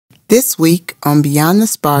This week on Beyond the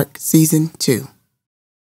Spark, Season 2.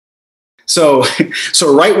 So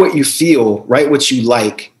write what you feel, write what you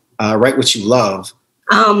like, write what you love.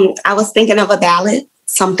 I was thinking of a ballad,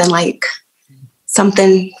 something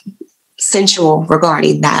sensual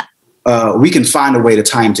regarding that. We can find a way to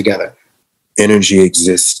tie them together. Energy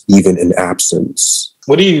exists even in absence.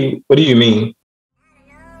 What do you mean?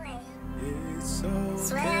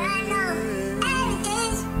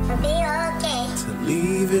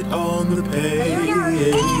 Leave it on the page.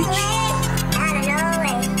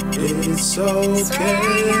 It's okay.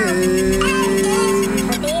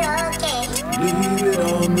 Leave it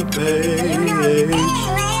on the page.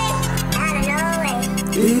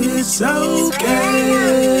 It's okay.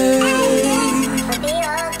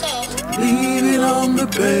 Leave it on the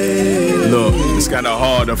page. Look, it's kind of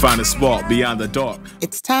hard to find a spot beyond the dark.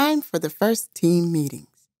 It's time for the first team meetings.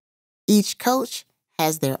 Each coach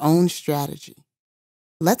has their own strategy.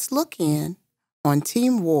 Let's look in on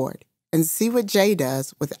Team Ward and see what Jay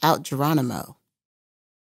does without Geronimo.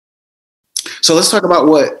 So let's talk about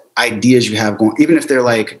what ideas you have going, even if they're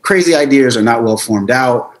like crazy ideas or not well formed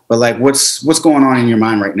out, but like what's going on in your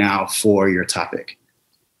mind right now for your topic?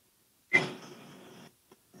 We'll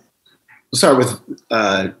start with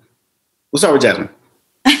Jasmine.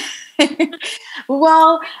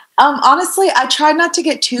 Well, honestly, I tried not to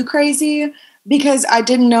get too crazy because I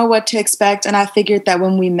didn't know what to expect. And I figured that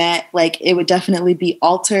when we met, like, it would definitely be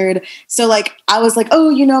altered. So, like, I was like,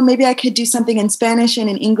 oh, maybe I could do something in Spanish and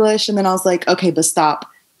in English. And then I was like, okay, but stop,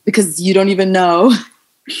 because you don't even know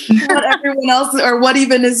what everyone else or what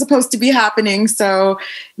even is supposed to be happening. So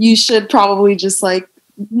you should probably just, like,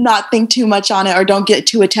 not think too much on it, or don't get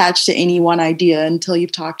too attached to any one idea until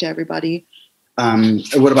you've talked to everybody.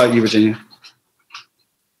 What about you, Virginia?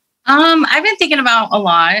 I've been thinking about a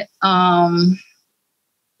lot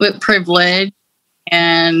with privilege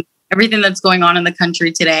and everything that's going on in the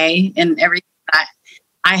country today, and everything that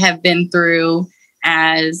I have been through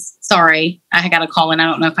sorry, I got a call in. I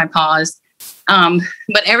don't know if I paused.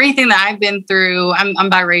 But everything that I've been through, I'm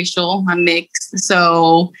biracial, I'm mixed.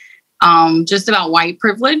 So just about white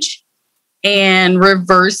privilege and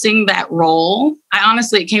reversing that role.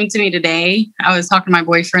 It came to me today. I was talking to my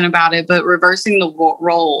boyfriend about it, but reversing the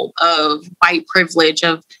role of white privilege,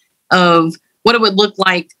 of what it would look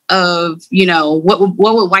like, of, what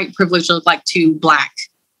would white privilege look like to Black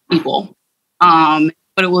people? What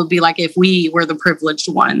it would be like if we were the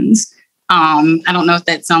privileged ones. I don't know if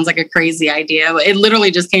that sounds like a crazy idea, but it literally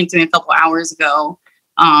just came to me a couple hours ago.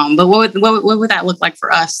 But what would that look like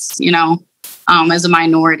for us, as a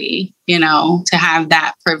minority, to have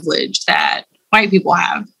that privilege that white people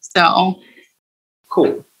have? So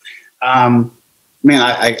cool. Man,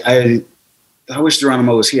 I wish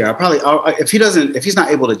Geronimo was here. If he's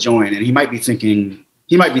not able to join, and he might be thinking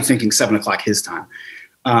 7:00 his time.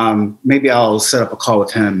 Maybe I'll set up a call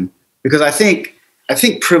with him, because I think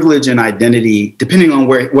privilege and identity, depending on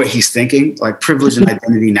what he's thinking, like privilege and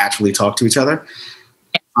identity naturally talk to each other.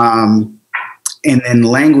 And then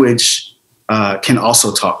language can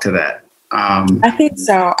also talk to that. I think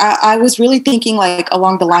so. I was really thinking like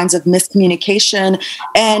along the lines of miscommunication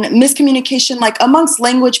like amongst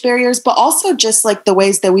language barriers, but also just like the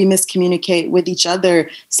ways that we miscommunicate with each other,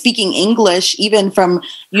 speaking English, even from,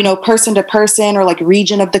 person to person, or like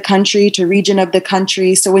region of the country to region of the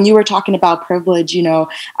country. So when you were talking about privilege, I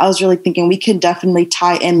was really thinking we could definitely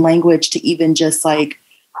tie in language to even just like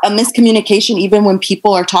a miscommunication, even when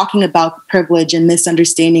people are talking about privilege and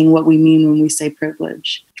misunderstanding what we mean when we say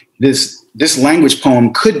privilege. This language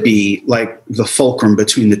poem could be like the fulcrum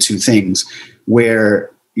between the two things,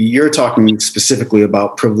 where you're talking specifically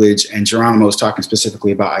about privilege and Geronimo is talking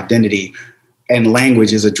specifically about identity, and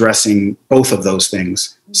language is addressing both of those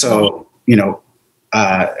things. So,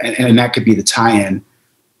 and that could be the tie-in.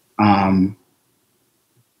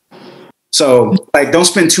 So like, don't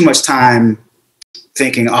spend too much time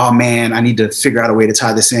thinking, oh man, I need to figure out a way to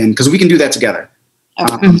tie this in, because we can do that together.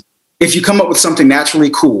 If you come up with something naturally,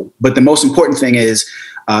 cool. But the most important thing is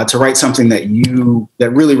to write something that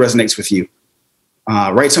really resonates with you.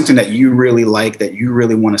 Write something that you really like, that you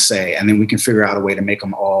really want to say, and then we can figure out a way to make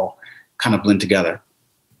them all kind of blend together.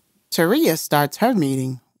 Taria starts her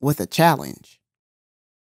meeting with a challenge.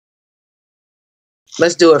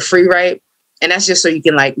 Let's do a free write. And that's just so you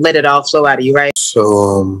can like let it all flow out of you, right?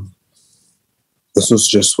 So this was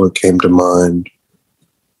just what came to mind.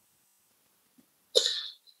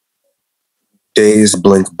 Days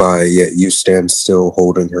blink by, yet you stand still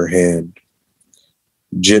holding her hand.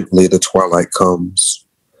 Gently the twilight comes,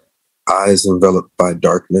 eyes enveloped by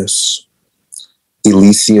darkness.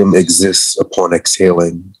 Elysium exists upon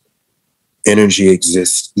exhaling. Energy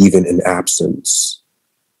exists even in absence.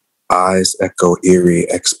 Eyes echo eerie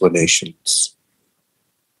explanations.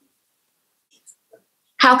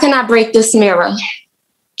 How can I break this mirror?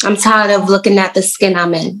 I'm tired of looking at the skin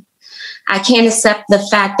I'm in. I can't accept the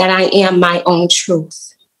fact that I am my own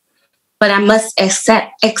truth. But I must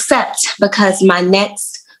accept because my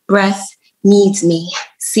next breath needs me.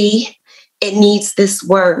 See, it needs this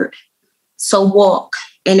word. So walk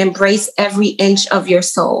and embrace every inch of your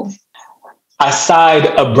soul. I sighed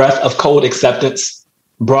a breath of cold acceptance,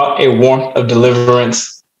 brought a warmth of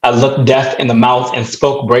deliverance. I looked death in the mouth and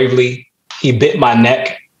spoke bravely. He bit my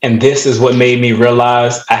neck, and this is what made me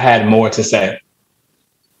realize I had more to say.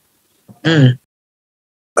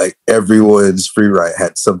 Like everyone's free write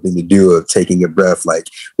had something to do with taking a breath, like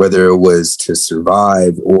whether it was to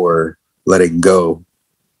survive or letting go.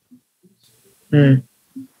 I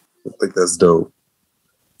think that's dope.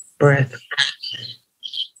 Breath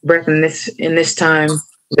in this time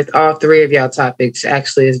with all three of y'all topics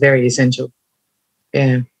actually is very essential.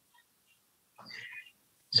 Yeah.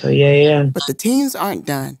 So yeah. But the teams aren't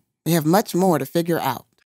done. They have much more to figure out.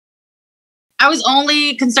 I was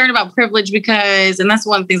only concerned about privilege because, and that's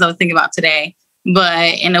one of the things I was thinking about today,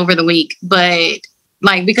 and over the week, but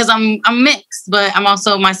like, because I'm mixed, but I'm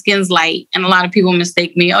also, my skin's light, and a lot of people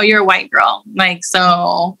mistake me. Oh, you're a white girl. Like,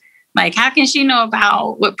 so like, how can she know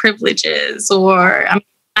about what privilege is? Or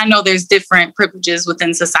I know there's different privileges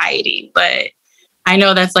within society, but I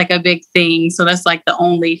know that's like a big thing. So that's like the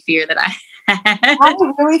only fear that I had. I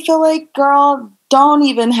really feel like, girl, don't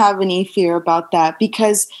even have any fear about that,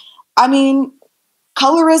 because I mean,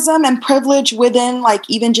 colorism and privilege within like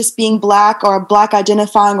even just being Black or Black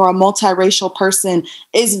identifying or a multiracial person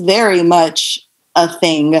is very much a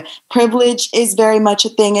thing. Privilege is very much a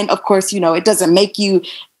thing. And of course, it doesn't make you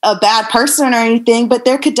a bad person or anything, but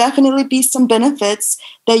there could definitely be some benefits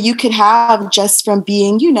that you could have just from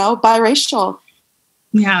being, biracial.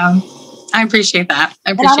 Yeah, I appreciate that.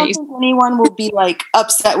 I don't think anyone will be like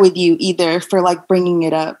upset with you either for like bringing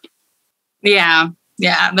it up.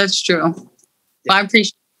 Yeah, that's true. Well, I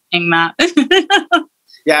appreciate that.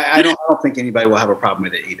 Yeah, I don't think anybody will have a problem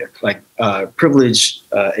with it either. Like privilege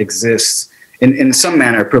exists in some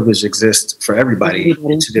manner. Privilege exists for everybody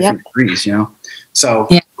to different degrees. So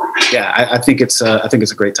yeah, I think it's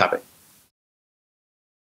a great topic.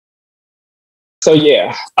 So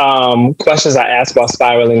questions I asked about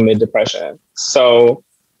spiraling mid-depression. So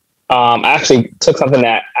I actually took something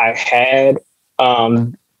that I had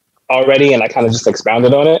already, and I kind of just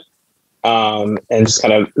expounded on it, and just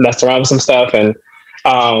kind of messed around with some stuff, and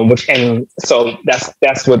so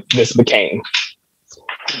that's what this became.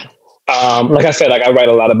 Like I said, like I write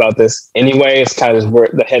a lot about this anyway. It's kind of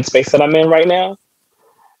the headspace that I'm in right now,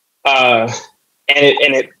 and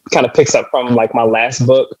it kind of picks up from like my last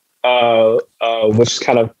book, which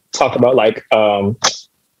kind of talked about like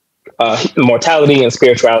mortality and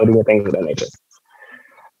spirituality and things of that nature.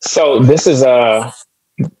 So this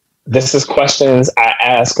is questions I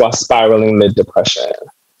ask while spiraling mid-depression.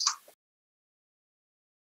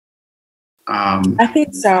 I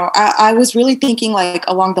think so. I was really thinking like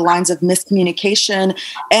along the lines of miscommunication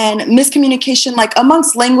like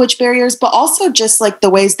amongst language barriers, but also just like the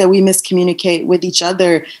ways that we miscommunicate with each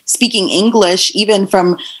other, speaking English, even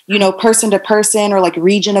from, person to person or like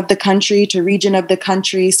region of the country to region of the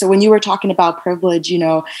country. So when you were talking about privilege,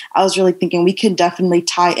 I was really thinking we can definitely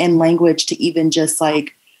tie in language to even just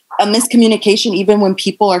like a miscommunication, even when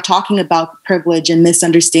people are talking about privilege and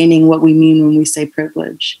misunderstanding what we mean when we say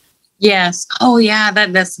privilege. Yes. Oh, yeah.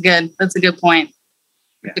 That's good. That's a good point.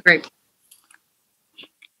 That's a great point.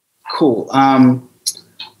 Cool.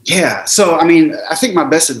 Yeah. So, I think my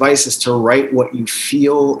best advice is to write what you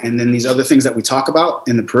feel, and then these other things that we talk about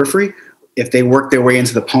in the periphery, if they work their way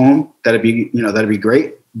into the poem, that'd be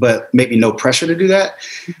great. But maybe no pressure to do that.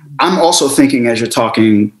 I'm also thinking as you're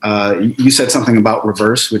talking, you said something about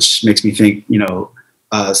reverse, which makes me think,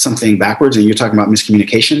 something backwards, and you're talking about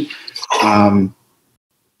miscommunication.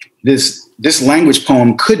 This language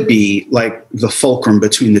poem could be like the fulcrum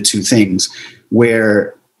between the two things,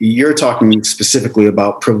 where you're talking specifically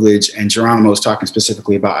about privilege and Geronimo is talking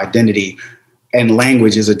specifically about identity, and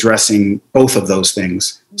language is addressing both of those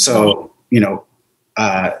things. So, and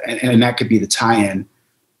that could be the tie-in.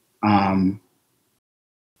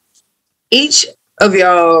 Each of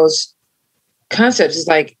y'all's concepts is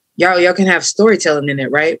like y'all can have storytelling in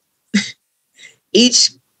it, right?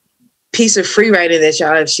 Each piece of free writing that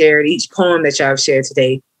y'all have shared, each poem that y'all have shared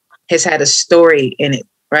today has had a story in it,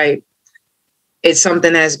 right? It's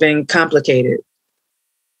something that's been complicated.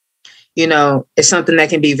 It's something that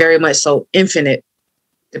can be very much so infinite,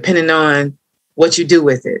 depending on what you do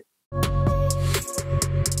with it.